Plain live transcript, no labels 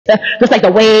Just like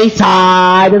the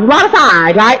wayside. There's a lot of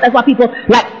side, right? That's why people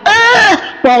like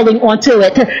falling onto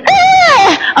it.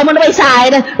 I'm on the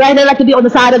wayside, right? They like to be on the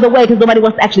side of the way because nobody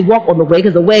wants to actually walk on the way,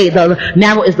 because the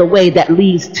narrow is the way that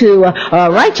leads to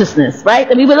righteousness, right?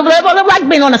 I mean, we like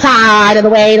being on the side of the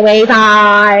way, the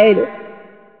wayside.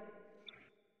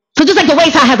 So just like the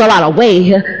wayside has a lot of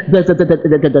way,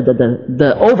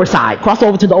 the overside, cross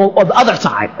over to the other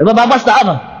side. What's the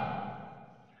other?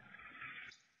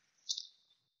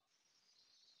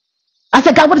 I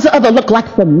said, God, what does the other look like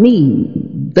for me?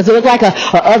 Does it look like a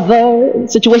other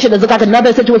situation? Does it look like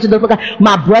another situation? Does it look like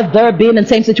my brother being in the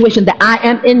same situation that I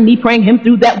am in, me praying him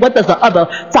through that? What does the other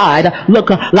side look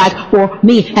like for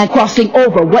me and crossing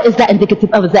over? What is that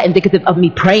indicative of? Is that indicative of me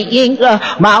praying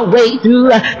my way through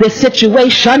this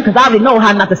situation? Because I already know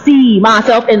how not to see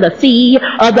myself in the sea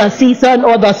of the sea sun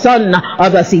or the son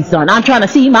of the sea sun. I'm trying to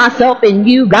see myself in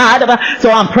you, God. So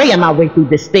I'm praying my way through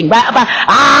this thing.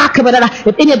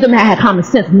 If any of them had common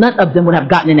sense, none of them would have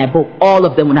gotten in that boat. All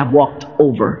of them would have walked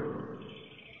over.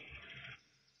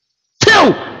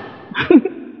 2.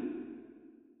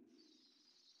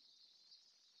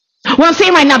 What I'm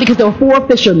saying right now, because there were 4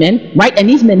 fishermen, right? And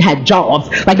these men had jobs.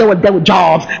 Like they were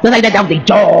jobs. They're like that was their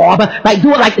job. Like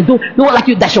do it like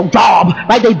that's your job.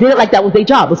 Right? They did it like that was their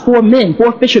job. It was 4 men,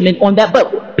 4 fishermen on that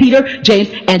boat. Peter, James,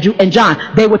 Andrew, and John.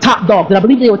 They were top dogs. And I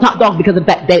believe they were top dogs because of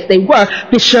that they were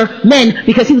fishermen,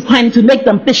 because he was planning to make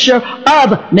them fisher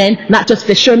of men, not just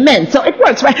fishermen. So it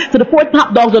works, right? So the 4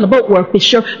 top dogs on the boat were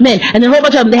fishermen. And then a whole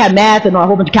bunch of them, they had math and a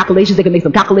whole bunch of calculations. They could make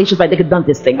some calculations, right? They could have done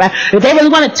this thing, right? If they really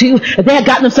wanted to, if they had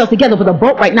gotten themselves together, for the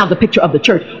boat right now is a picture of the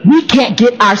church. We can't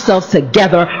get ourselves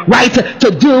together, right,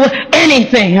 to do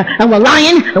anything. And we're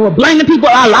lying and we're blaming people,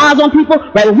 our lies on people,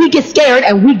 right? When we get scared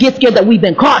and we get scared that we've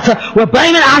been caught, we're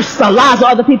blaming our lies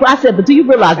on other people. I said, but do you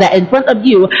realize that in front of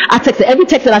you, I texted every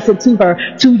text that I sent to her,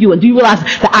 to you, and do you realize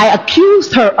that I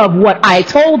accused her of what I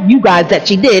told you guys that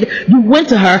she did? You went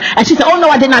to her and she said, oh no,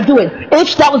 I did not do it.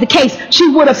 If that was the case, she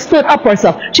would have stood up for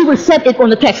herself. She would have said it on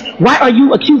the text. Why are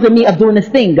you accusing me of doing this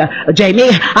thing,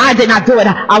 Jamie? I did not do it.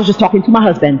 I was just talking to my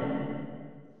husband.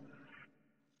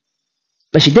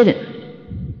 But she didn't.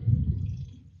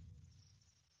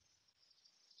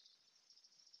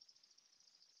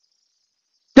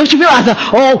 Don't you realize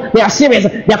that, they are serious.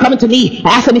 They're coming to me,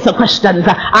 asking me some questions.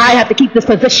 I have to keep this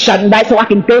position, right, so I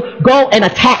can go and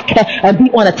attack and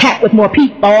be on attack with more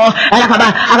people. And I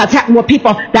can attack more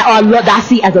people that I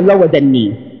see as lower than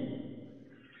me.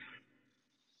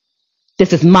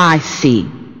 This is my sea.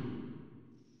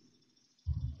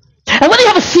 And when you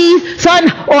have a sea,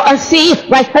 sun, or a sea,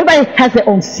 right, everybody has their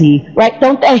own sea, right,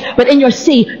 don't they? But in your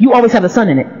sea, you always have a sun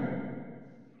in it.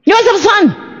 You always have a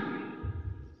sun.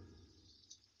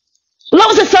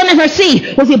 Lois's son in her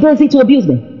sea was the ability to abuse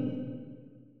me.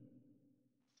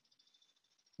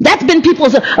 That's been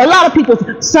a lot of people's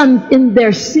sons in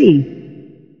their sea.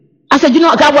 I said, you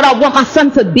know, God, what I want my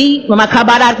son to be, I want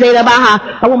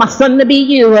my son to be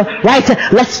you, right?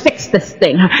 Let's fix this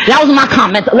thing. That was my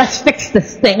comment. Let's fix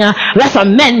this thing. Let's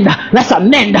amend. Let's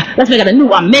make it a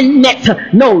new amendment.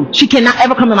 No, she cannot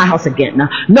ever come to my house again.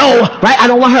 No, right? I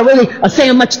don't want her really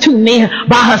saying much to me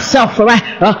by herself, right?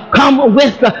 Come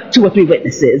with 2 or 3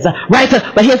 witnesses, right?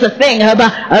 But here's the thing,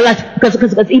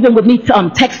 because even with me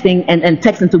texting and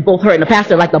texting to both her and the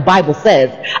pastor, like the Bible says,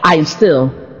 I am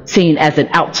still seen as an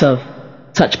out of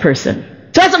touch person.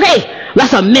 So that's okay.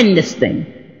 Let's amend this thing.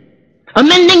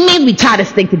 Amending means we tie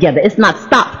this thing together. It's not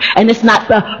stopped and it's not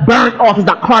burned off. It's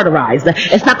not cauterized.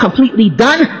 It's not completely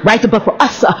done, right? But for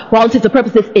us, for all intents and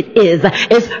purposes, it is.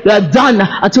 It's done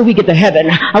until we get to heaven.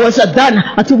 It's done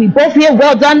until we both hear,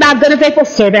 well done, thou good and faithful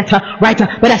servant, right?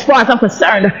 But as far as I'm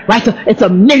concerned, right, it's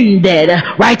amended,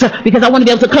 right? Because I want to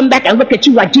be able to come back and look at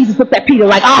you like Jesus looked at Peter,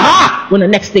 like, aha, when the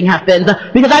next thing happens.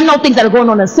 Because I know things that are going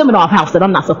on in a seminar house that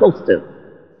I'm not supposed to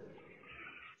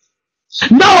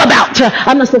know about.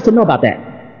 I'm not supposed to know about that.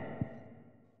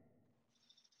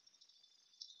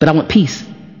 But I want peace.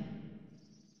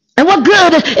 And what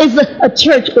good is a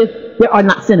church if there are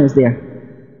not sinners there?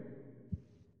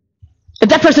 If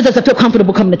that person doesn't feel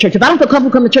comfortable coming to church, if I don't feel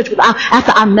comfortable coming to church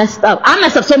after I messed up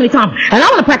so many times, and I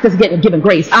want to practice giving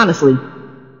grace, honestly.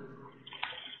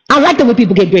 I like it when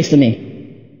people give grace to me.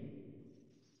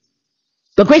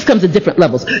 But grace comes in different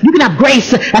levels. You can have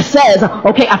grace that says,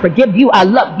 okay, I forgive you, I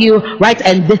love you, right?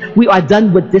 And we are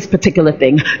done with this particular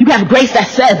thing. You can have grace that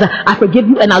says, I forgive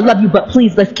you and I love you, but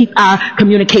please let's keep our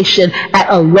communication at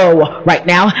a low right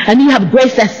now. And you have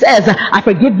grace that says, I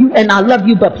forgive you and I love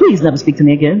you, but please never speak to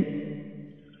me again.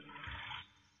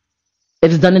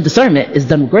 If it's done in discernment, it's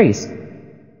done with grace.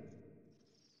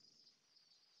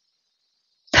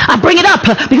 I bring it up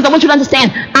because I want you to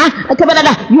understand.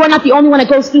 You are not the only one that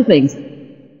goes through things.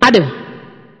 I do.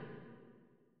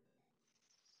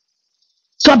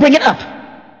 So I bring it up.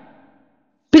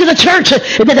 Because the church,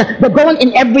 they're going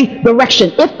in every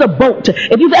direction.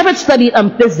 If you've ever studied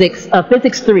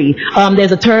physics 3,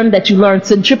 there's a term that you learn,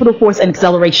 centripetal force and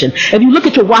acceleration. If you look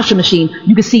at your washing machine,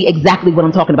 you can see exactly what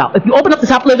I'm talking about. If you open up the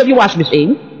top lid of your washing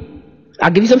machine,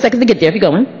 I'll give you some seconds to get there if you're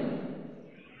going.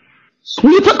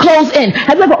 When you put clothes in,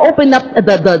 have you ever opened up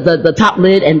the top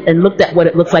lid and looked at what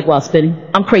it looks like while spinning?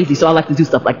 I'm crazy, so I like to do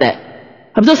stuff like that.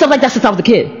 I've done stuff like that since I was a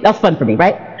kid. That was fun for me,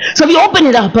 right? So if you open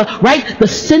it up, right, the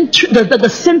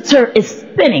center is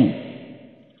spinning.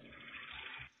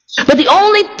 But the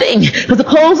only thing, because the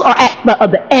clothes are at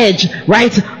the edge,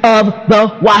 right, of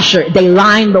the washer. They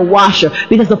line the washer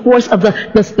because the force of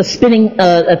the spinning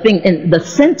thing in the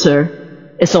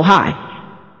center is so high.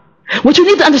 What you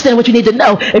need to understand, what you need to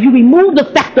know, if you remove the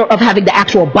factor of having the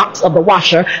actual box of the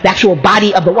washer, the actual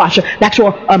body of the washer, the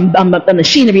actual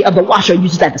machinery of the washer, you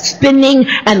just have the spinning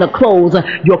and the clothes,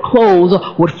 your clothes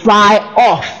would fly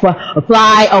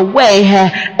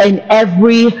away in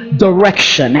every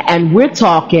direction. And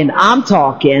I'm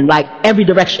talking like every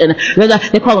direction.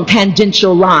 They call them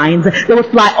tangential lines. They would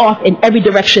fly off in every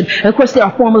direction. And of course there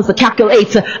are formulas to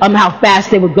calculate how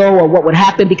fast they would go or what would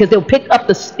happen, because they would pick up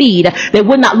the speed. They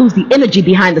would not lose the energy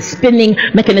behind the spinning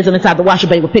mechanism inside the washer,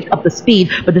 but it would pick up the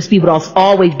speed, but the speed would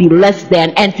always be less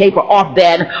than and taper off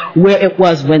than where it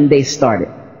was when they started.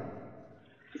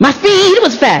 My speed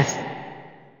was fast.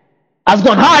 I was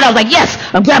going hard. I was like, yes,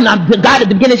 I'm grabbing God at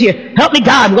the beginning here. Help me,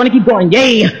 God. We're going to keep going.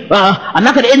 Yay. I'm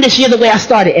not going to end this year the way I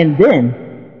started. And then,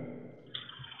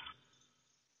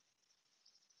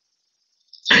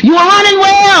 you are running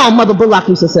well, Mother Bullock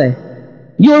used to say.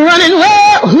 You're running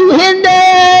well. Who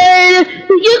hindered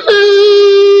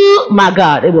you? My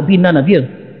God, it will be none of you.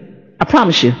 I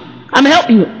promise you. I'm going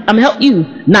to help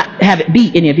you not have it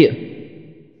be any of you.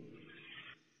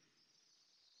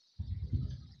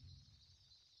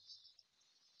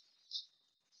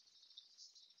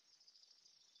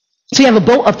 So you have a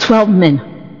boat of 12 men,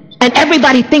 and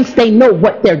everybody thinks they know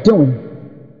what they're doing.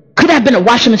 Could have been a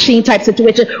washing machine type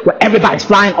situation where everybody's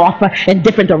flying off in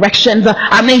different directions.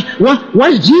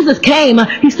 Once Jesus came,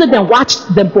 he stood there and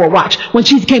watched them for a watch. When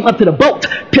Jesus came up to the boat,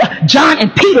 John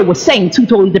and Peter were saying two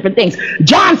totally different things.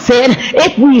 John said,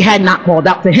 if we had not called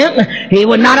out to him, he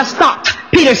would not have stopped.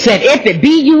 Peter said, if it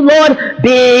be you, Lord,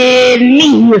 bid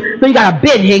me. So you got a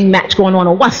bidding match going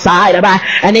on one side.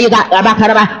 And then you got,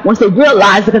 once they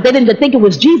realized, because they didn't think it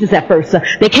was Jesus at first,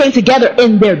 they came together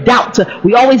in their doubt.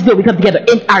 We always do. We come together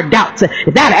in our doubts.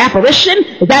 Is that an apparition?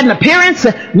 Is that an appearance?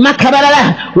 We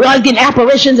always get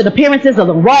apparitions and appearances of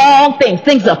the wrong things.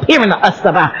 Things appearing to us.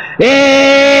 That's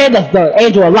the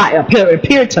angel of light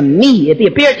appeared to me. If he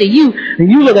appeared to you, then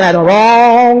you looking at the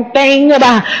wrong thing.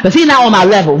 Because he's not on my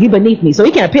level. He's beneath me. So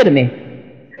he can't appear to me.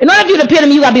 In order for you to appear to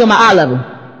me, you got to be on my eye level.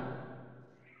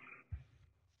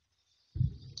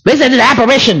 They said it's an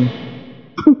apparition.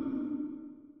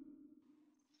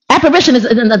 Apparition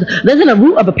isn't a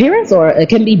root of appearance, or it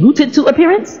can be rooted to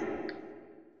appearance.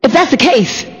 If that's the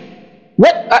case,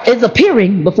 what is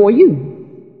appearing before you?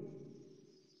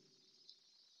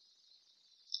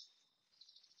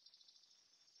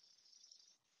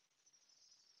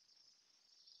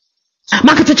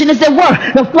 My contention is they're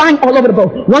flying all over the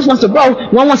boat. One wants to row,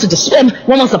 one wants to just swim,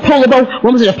 one wants to pull the boat,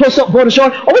 one wants to just pull boat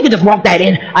ashore, or we could just walk that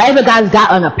in. Every guy's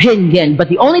got an opinion, but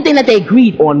the only thing that they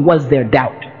agreed on was their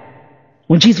doubt.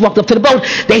 When Jesus walked up to the boat,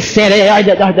 they said,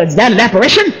 is that an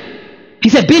apparition? He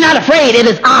said, be not afraid, it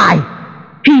is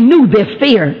I. He knew their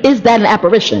fear. Is that an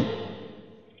apparition?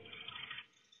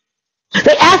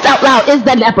 They asked out loud, is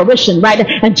that an apparition, right?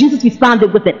 And Jesus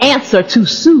responded with an answer to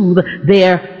soothe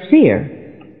their fear.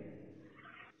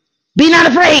 Be not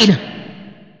afraid.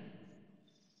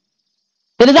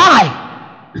 It is I.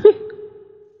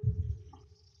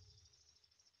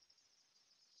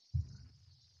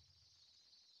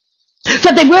 So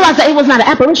if they realized that it was not an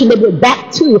apparition, they went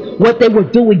back to what they were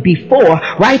doing before,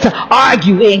 right?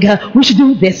 Arguing, we should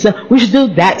do this, we should do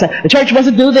that. The church wants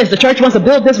to do this, the church wants to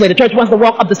build this way, the church wants to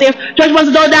walk up the stairs, the church wants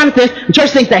to go down the stairs. The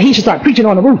church thinks that he should start preaching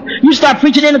on the roof. You should start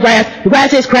preaching in the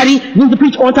grass is cruddy, you need to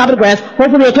preach on top of the grass,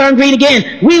 hopefully it'll turn green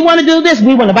again. We want to do this,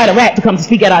 we want to invite a rat to come to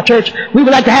speak at our church, we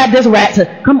would like to have this rat to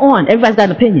come on. Everybody's got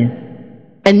an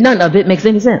opinion, and none of it makes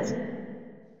any sense.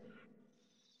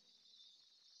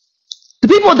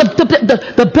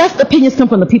 The best opinions come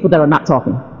from the people that are not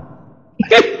talking. I'm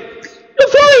sorry,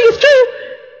 it's true.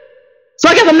 So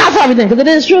I guess I'm not talking then, because it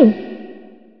is true.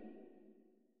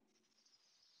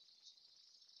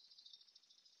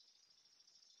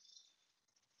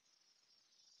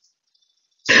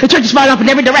 flying off in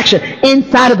every direction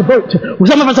inside of the boat.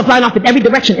 Some of us are flying off in every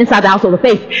direction inside the household of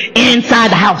faith, inside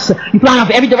the house. You're flying off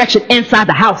in every direction inside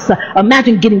the house.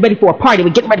 Imagine getting ready for a party. We're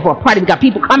getting ready for a party. We got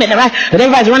people coming, right? And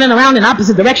everybody's running around in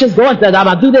opposite directions, going, I'm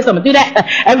going to do this, I'm going to do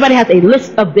that. Everybody has a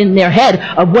list in their head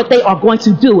of what they are going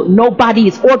to do. Nobody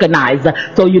is organized.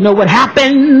 So you know what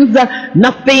happens?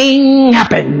 Nothing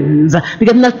happens.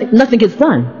 Because nothing gets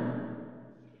done.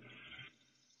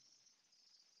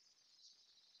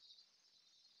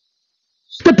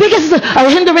 The biggest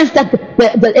hindrance that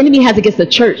the enemy has against the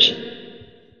church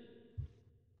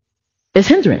is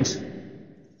hindrance.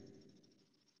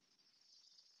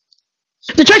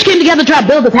 The church came together to try to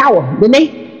build a tower, didn't they?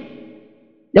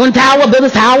 They want a tower, build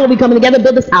this tower, we coming together,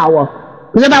 build this tower.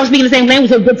 Because everybody was speaking the same language,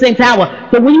 so build the same tower.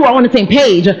 So when you are on the same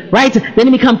page, right, the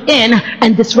enemy comes in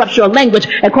and disrupts your language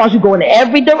and causes you to go in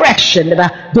every direction,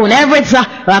 doing every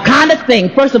kind of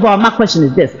thing. First of all, my question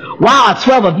is this. Why are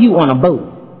 12 of you on a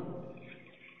boat?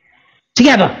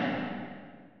 Together.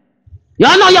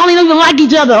 Y'all know y'all don't even like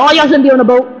each other. All y'all shouldn't be on a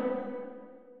boat.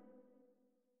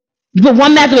 You put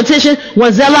one mathematician,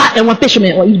 one zealot, and one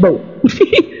fisherman on each boat.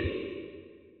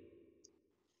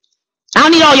 I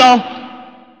don't need all y'all.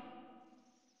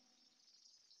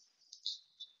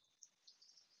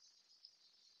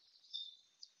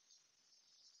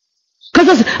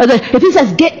 Because if he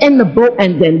says get in the boat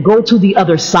and then go to the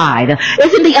other side,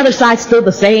 isn't the other side still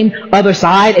the same other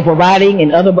side if we're riding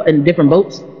in different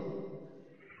boats?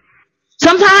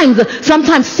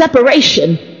 Sometimes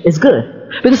separation is good.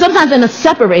 Because sometimes in the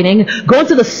separating, going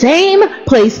to the same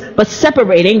place but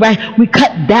separating, right, we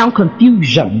cut down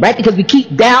confusion, right? Because we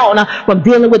keep down from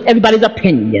dealing with everybody's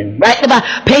opinion, right? About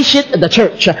patient, the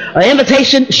church,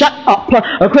 invitation, shut up,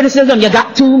 criticism, you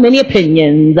got too many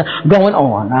opinions going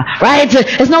on, right?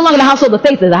 It's no longer the household of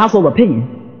faith, it's the household of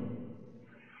opinion.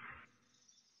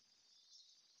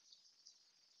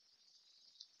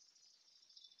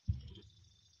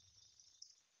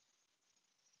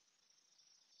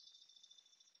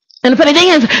 And the funny thing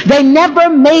is, they never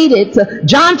made it.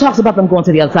 John talks about them going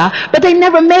to the other side, but they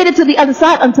never made it to the other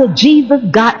side until Jesus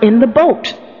got in the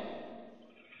boat.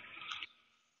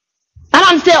 I don't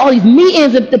understand all these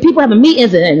meetings, the people having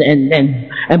meetings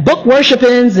and book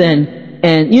worshipings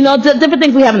and you know, different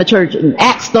things we have in the church. And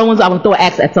axe stones, I want to throw an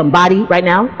axe at somebody right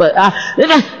now, but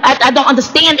I don't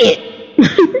understand it.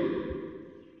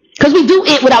 Because we do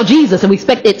it without Jesus and we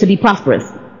expect it to be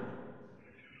prosperous.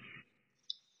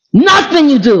 Nothing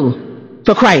you do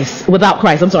for Christ, without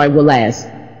Christ, will last.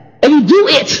 If you do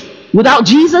it without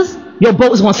Jesus, your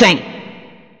boat is going to sink.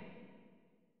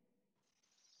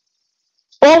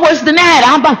 Or worse than that,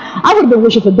 I would have been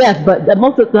wishing for death, but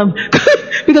most of them,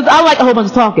 because I like a whole bunch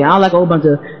of talking. I like a whole bunch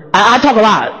of, I talk a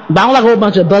lot, but I don't like a whole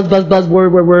bunch of buzz,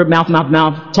 word, mouth,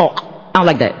 talk. I don't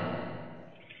like that.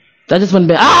 That just wouldn't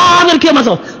be, I'm going to kill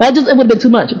myself. It would have been too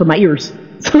much for my ears.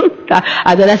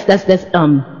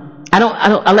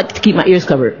 I like to keep my ears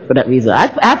covered for that reason. I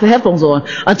have the headphones on.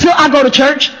 Until I go to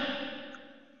church,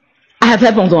 I have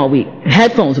headphones on all week.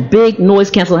 Headphones, big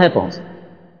noise-canceling headphones.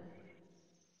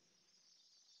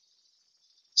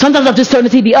 Sometimes I'll just turn the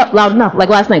TV up loud enough, like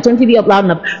last night. Turn the TV up loud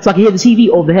enough so I can hear the TV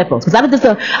over the headphones. Because I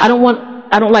don't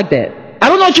like that. I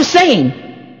don't know what you're saying.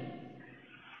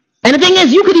 And the thing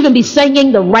is, you could even be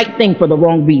saying the right thing for the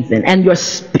wrong reason. And your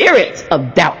spirit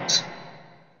of doubt.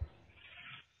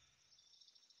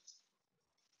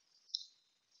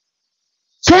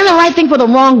 Saying the right thing for the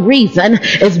wrong reason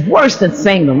is worse than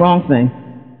saying the wrong thing.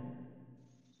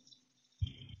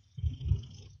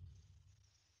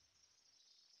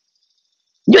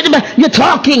 You're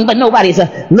talking, but nobody's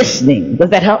listening. Does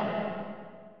that help?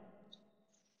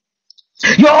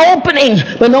 You're opening,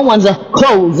 but no one's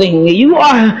closing. You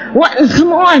are, what?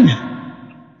 Come on.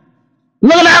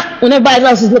 Looking up when everybody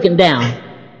else is looking down.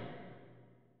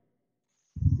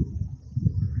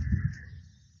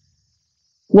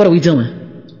 What are we doing?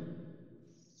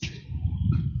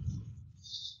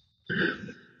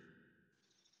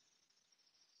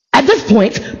 At this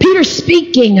point, Peter's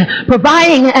speaking,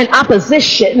 providing an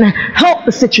opposition, helped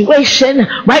the situation,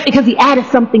 right? Because he added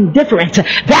something different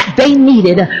that they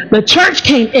needed. The church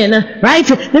came in, right?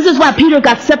 This is why Peter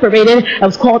got separated and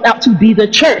was called out to be the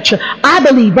church. I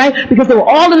believe, right? Because they were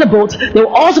all in the boat. They were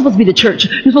all supposed to be the church.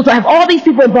 You're supposed to have all these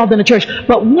people involved in the church.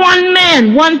 But one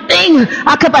man, one thing,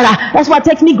 that's why it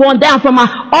takes me going down from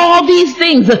all these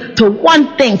things to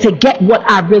one thing to get what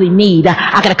I really need.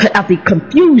 I got to cut out the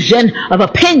confusion of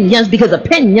opinions, because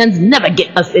opinions never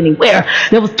get us anywhere.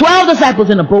 There was 12 disciples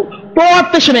in the boat.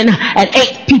 4 fishermen and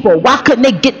 8 people. Why couldn't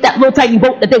they get that little tiny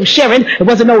boat that they were sharing? It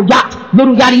wasn't no yacht.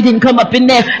 Little yachty didn't come up in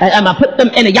there, and I put them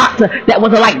in a yacht that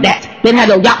wasn't like that. They had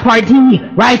a yacht party,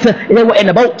 right? They were in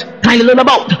a boat, tiny little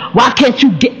boat. Why can't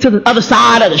you get to the other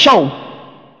side of the shore?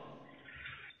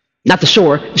 Not the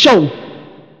shore, the show.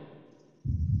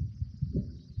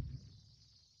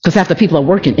 Because half the people are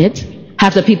working it,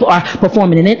 half the people are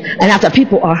performing in it, and half the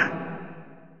people are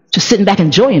just sitting back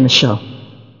enjoying the show.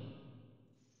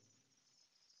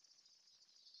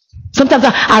 Sometimes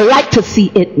I like to see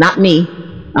it, not me.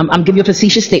 I'm giving you a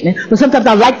facetious statement, but sometimes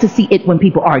I like to see it when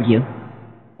people argue,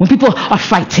 when people are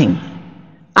fighting.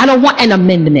 I don't want an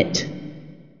amendment.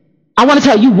 I want to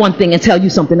tell you one thing and tell you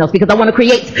something else because I want to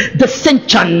create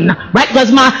dissension, right?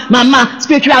 Because my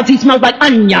spirituality smells like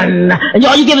onion, and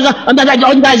all you give is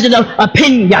all you guys is an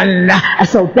opinion. And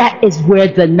so that is where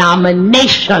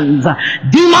denominations,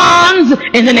 demons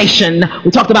in the nation. We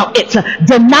talked about it.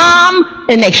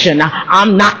 Denomination.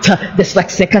 I'm not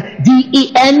dyslexic.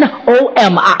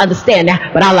 D-E-N-O-M. I understand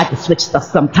that, but I like to switch stuff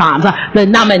sometimes.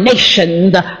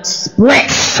 Denominations,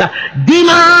 splits,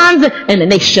 demons in the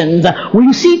nations. When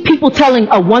you see people telling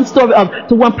one story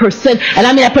to one person, and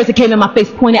I mean that person came in my face,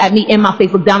 pointed at me in my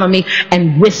face, looked down on me,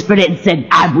 and whispered it and said,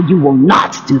 you will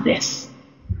not do this.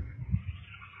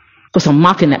 Because I'm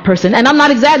mocking that person, and I'm not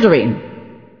exaggerating.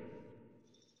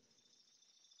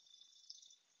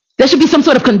 There should be some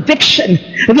sort of conviction.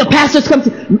 If your pastors come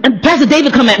and Pastor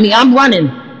David come at me, I'm running.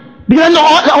 Because I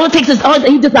know all it takes is,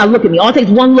 he just not look at me. All it takes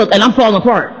one look, and I'm falling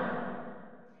apart.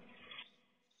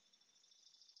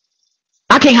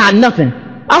 I can't hide nothing.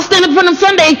 I'll stand up in front of him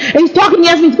Sunday, and he's talking to me,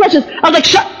 asking me these questions. I was like,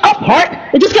 shut up, heart.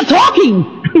 It just kept talking.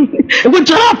 It wouldn't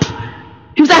shut up.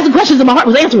 He was asking questions, and my heart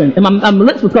was answering, and my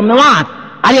lips was coming alive.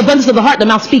 Out of the abundance of the heart, the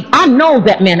mouth speaks. I know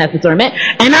that man has discernment,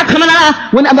 and I come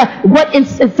out whenever what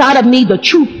is inside of me, the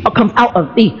truth comes out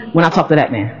of me when I talk to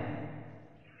that man.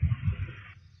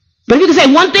 But if you can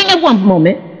say one thing at one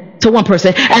moment to one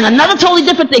person, and another totally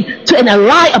different thing, and a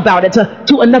lie about it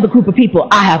to another group of people,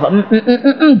 I have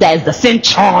there's the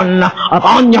dissension of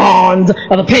onions,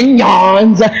 of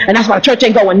opinions, and that's why the church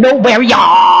ain't going nowhere,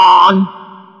 y'all.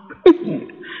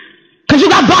 Because you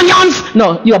got bunions?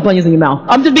 No, you got bunions in your mouth.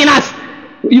 I'm just being honest.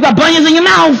 You got bunions in your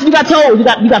mouth. You got toes. You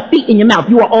got feet in your mouth.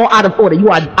 You are all out of order. You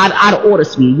are out of order,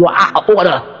 sweetie. You are out of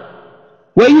order.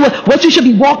 What you should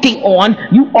be walking on,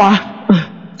 you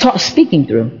are speaking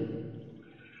through.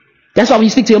 That's why when you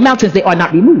speak to your mountains, they are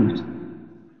not removed.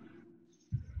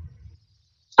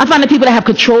 I find that people that have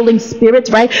controlling spirits,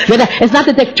 right? It's not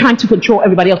that they're trying to control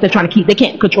everybody else. They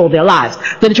can't control their lives.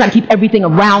 They're trying to keep everything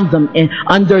around them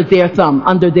under their thumb,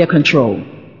 under their control.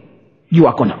 You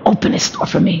are going to open this door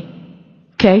for me.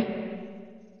 Okay?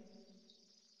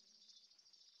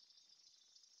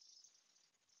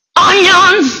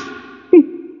 Onions!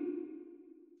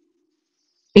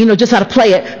 You know just how to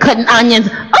play it. Cutting onions.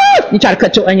 Oh! You try to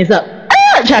cut your onions up.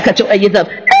 Oh! Try to cut your onions up.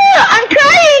 Oh! I'm crying!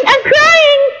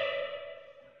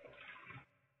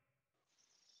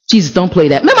 Jesus, don't play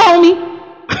that. Remember, homie?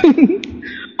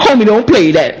 Homie, don't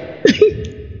play that.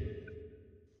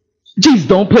 Jesus,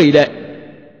 don't play that.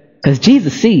 Because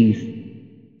Jesus sees.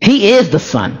 He is the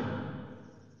Son.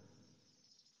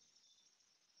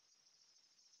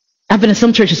 I've been in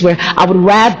some churches where I would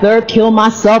rather kill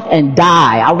myself and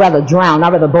die. I'd rather drown.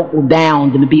 I'd rather the boat go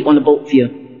down than to be on the boat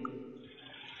field.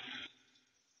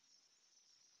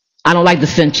 I don't like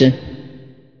dissension.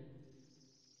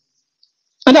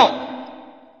 I don't.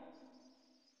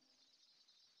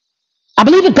 I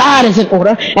believe if God is in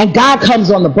order and God comes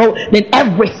on the boat, then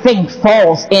everything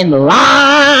falls in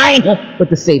line with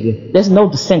the Savior. There's no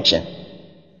dissension.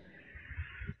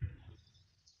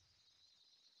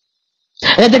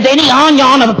 And if there's any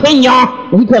onion of opinion,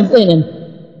 and he comes in and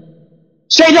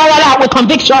straightens all that out with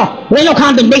conviction. There ain't no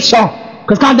condemnation,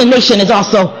 because condemnation is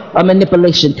also a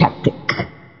manipulation tactic.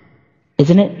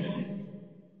 Isn't it?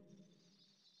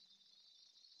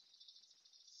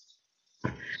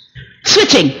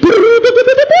 Switching.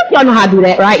 Y'all know how to do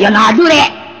that, right? Y'all know how to do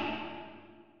that.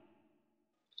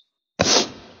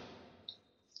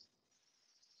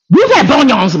 We've had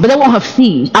bunions, but they weren't her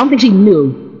feet. I don't think she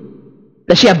knew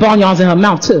that she had bunions in her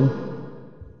mouth too.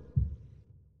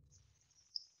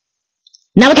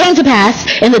 Now it came to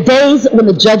pass in the days when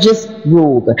the judges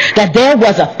ruled that there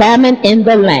was a famine in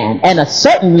the land, and a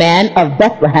certain man of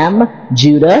Bethlehem,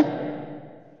 Judah,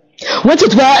 went to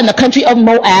dwell in the country of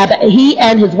Moab, he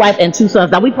and his wife and 2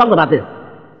 sons. Now we talked about this.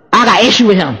 I got issue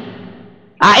with him.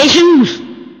 I got issues.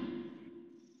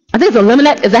 I think it's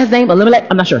Elimelech. Is that his name? Elimelech?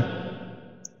 I'm not sure.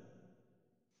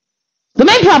 The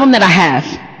main problem that I have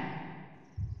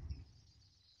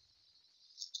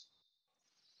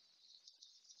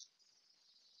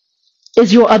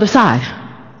is your other side?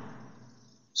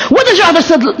 What does your other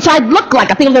side look like?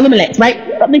 I think of Elimelech,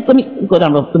 right? Let me go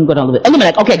down a little bit.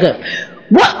 Elimelech, okay, good.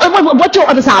 What's your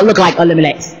other side look like,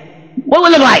 Elimelech? What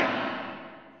would it look like?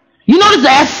 You notice the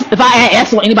S? If I add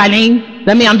S on anybody's name,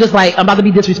 that means I'm just like, I'm about to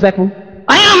be disrespectful.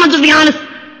 I am, I'm just being honest.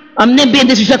 I'm not being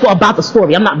disrespectful about the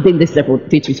story. I'm not being disrespectful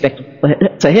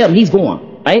to him. He's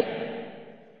gone, right?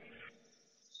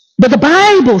 But the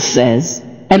Bible says,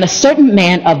 and a certain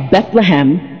man of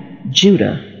Bethlehem,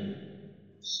 Judah.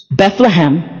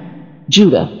 Bethlehem,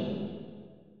 Judah.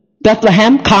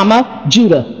 Bethlehem, comma,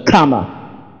 Judah,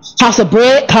 comma. House of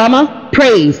bread, comma,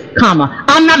 praise, comma.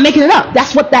 I'm not making it up.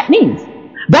 That's what that means.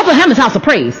 Bethlehem is house of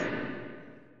praise.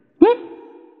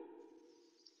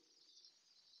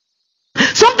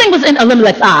 Something was in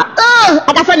Elimelech's eye.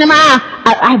 I got something in my eye.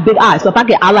 I have big eyes, so if I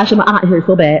get eyelash in my eye, it hurts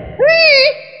so bad.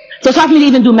 So it's hard for me to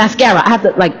even do mascara. I have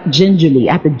to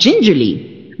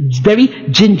very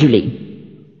gingerly.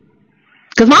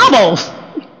 Because my eyeballs.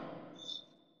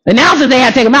 And now since they had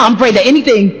to take them out, I'm afraid that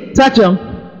anything touch them.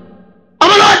 Oh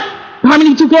my Lord!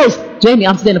 Harmony, you too close. Jamie,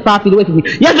 I'm standing 5 feet away from you.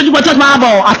 Yes, but you're going to touch my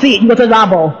eyeball. I see it. You're going to touch my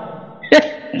eyeball.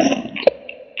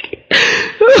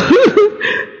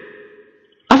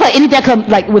 I feel like anything that comes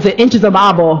like within inches of my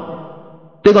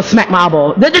eyeball, they're going to smack my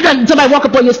eyeball. Somebody walk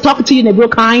up on you, talking to you, and they're real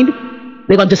kind.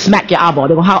 They're going to just smack your eyeball.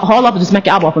 They're going to haul up and just smack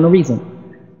your eyeball for no reason.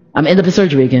 I'm end up in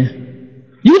surgery again.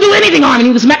 You can do anything, Harmony.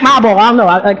 You can smack my eyeball. I don't know.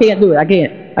 I can't do it. I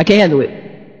can't handle it.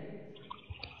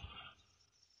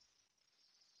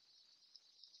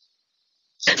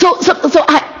 So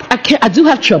I do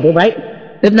have trouble, right?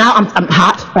 If now I'm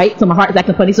hot, right? So my heart is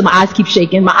acting funny, so my eyes keep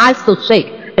shaking. My eyes still shake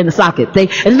in the socket.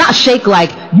 It's not shake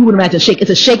like you would imagine shake. It's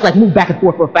a shake like move back and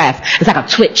forth real fast. It's like a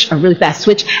twitch, a really fast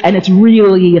twitch, and it's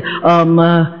really,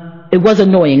 it was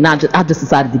annoying. I just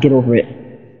decided to get over it.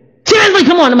 Seriously,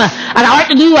 come on. I got art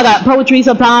to do. I got poetry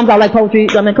sometimes. I like poetry.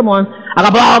 I mean, come on. I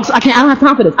got blogs. I don't have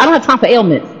time for this. I don't have time for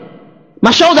ailments.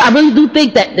 My shoulder, I really do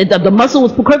think that the muscle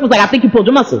was, Kirk was like, I think you pulled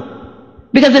your muscle.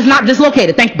 Because it's not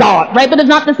dislocated, thank God, right? But it's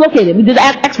not dislocated. We did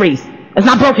x-rays. It's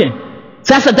not broken.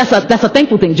 So that's a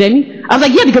thankful thing, Jamie. I was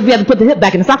like, yeah, because we had to put the hip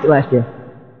back in the socket last year.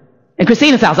 In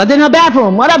Christina's house. I did in her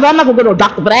bathroom, whatever. I'm not going to go to a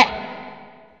doctor for that.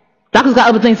 Doctors got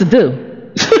other things to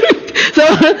do. So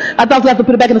I thought we had to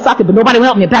put it back in the socket, but nobody would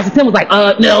help me. And Pastor Tim was like,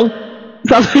 no.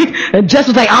 So I was like, and Jess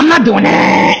was like, I'm not doing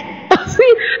that.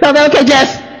 See? So I was like, okay,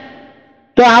 Jess.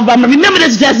 So I'm going to remember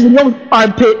this, Jess, when your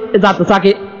armpit is out the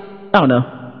socket. I don't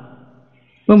know.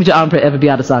 When would your armpit ever be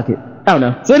out of socket? I don't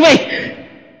know. So anyway,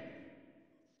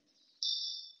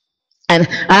 and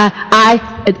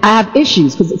I have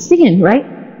issues because it's sin, right?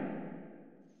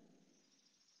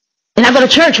 And I go to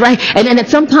church, right? And then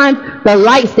sometimes the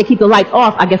lights, they keep the lights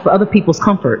off, I guess, for other people's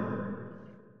comfort.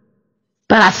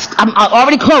 But I'm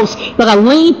already close. So I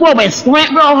lean forward and squint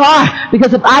real hard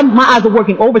because if my eyes are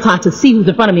working overtime to see who's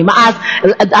in front of me. My eyes,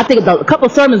 I think a couple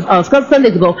of sermons,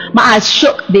 Sundays ago, my eyes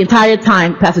shook the entire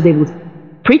time Pastor David was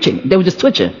preaching. They were just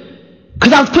twitching.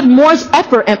 Because I was putting more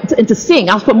effort into seeing.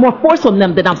 I was putting more force on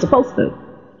them than I'm supposed to.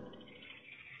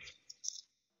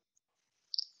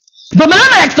 But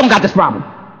Elimelech don't got this problem.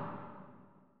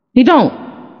 He don't.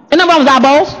 Ain't nothing wrong with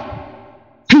eyeballs.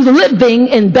 He's living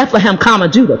in Bethlehem, comma,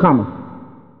 Judah, comma.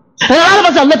 And a lot of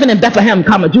us are living in Bethlehem,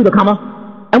 comma, Judah,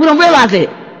 comma. And we don't realize it.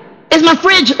 Is my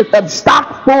fridge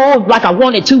stocked full like I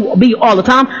want it to be all the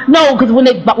time? No, because when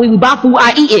we buy food,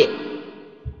 I eat it.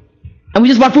 And we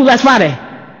just bought food last Friday.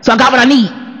 So I got what I need.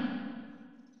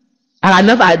 I got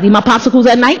enough. I eat my popsicles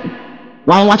at night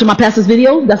while I'm watching my pastor's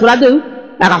videos. That's what I do.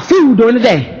 I got food during the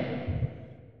day.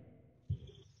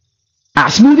 I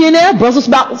got a smoothie in there, Brussels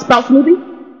sprout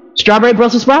smoothie. Strawberry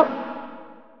Brussels sprout.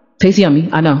 Tastes yummy,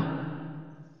 I know.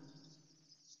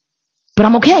 But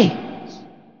I'm okay.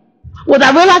 Whether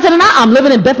I realize it or not, I'm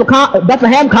living in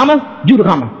Bethlehem, comma, Judah,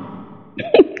 comma.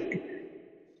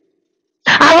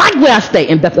 I like where I stay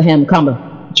in Bethlehem,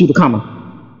 comma, Judah, comma.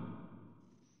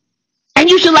 And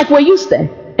you should like where you stay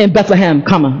in Bethlehem,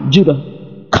 comma,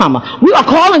 Judah, comma. We are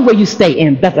calling where you stay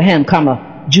in Bethlehem,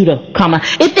 comma, Judah, comma.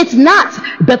 If it's not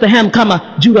Bethlehem,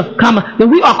 comma, Judah, comma, then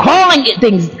we are calling it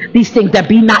these things that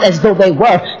be not as though they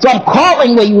were. So I'm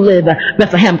calling where you live,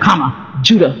 Bethlehem, comma,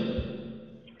 Judah,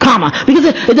 comma,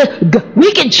 because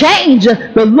we can change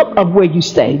the look of where you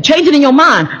stay. Change it in your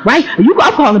mind, right?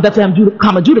 I'm calling Bethlehem, Judah,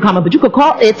 comma, but you could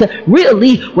call it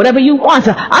really whatever you want.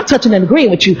 So I'm touching and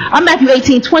agreeing with you. I'm Matthew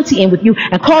 18:20 in with you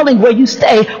and calling where you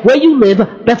stay, where you live,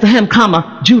 Bethlehem,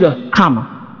 comma, Judah,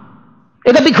 comma.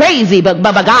 It could be crazy, but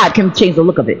God can change the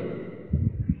look of it.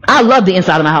 I love the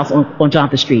inside of my house on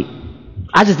Jonathan Street.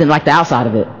 I just didn't like the outside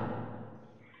of it.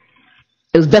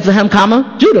 It was Bethlehem,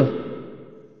 comma, Judah,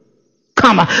 comma.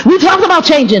 comma. We talked about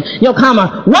changing your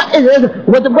comma.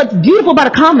 What's beautiful about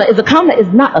a comma is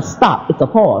not a stop, it's a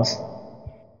pause.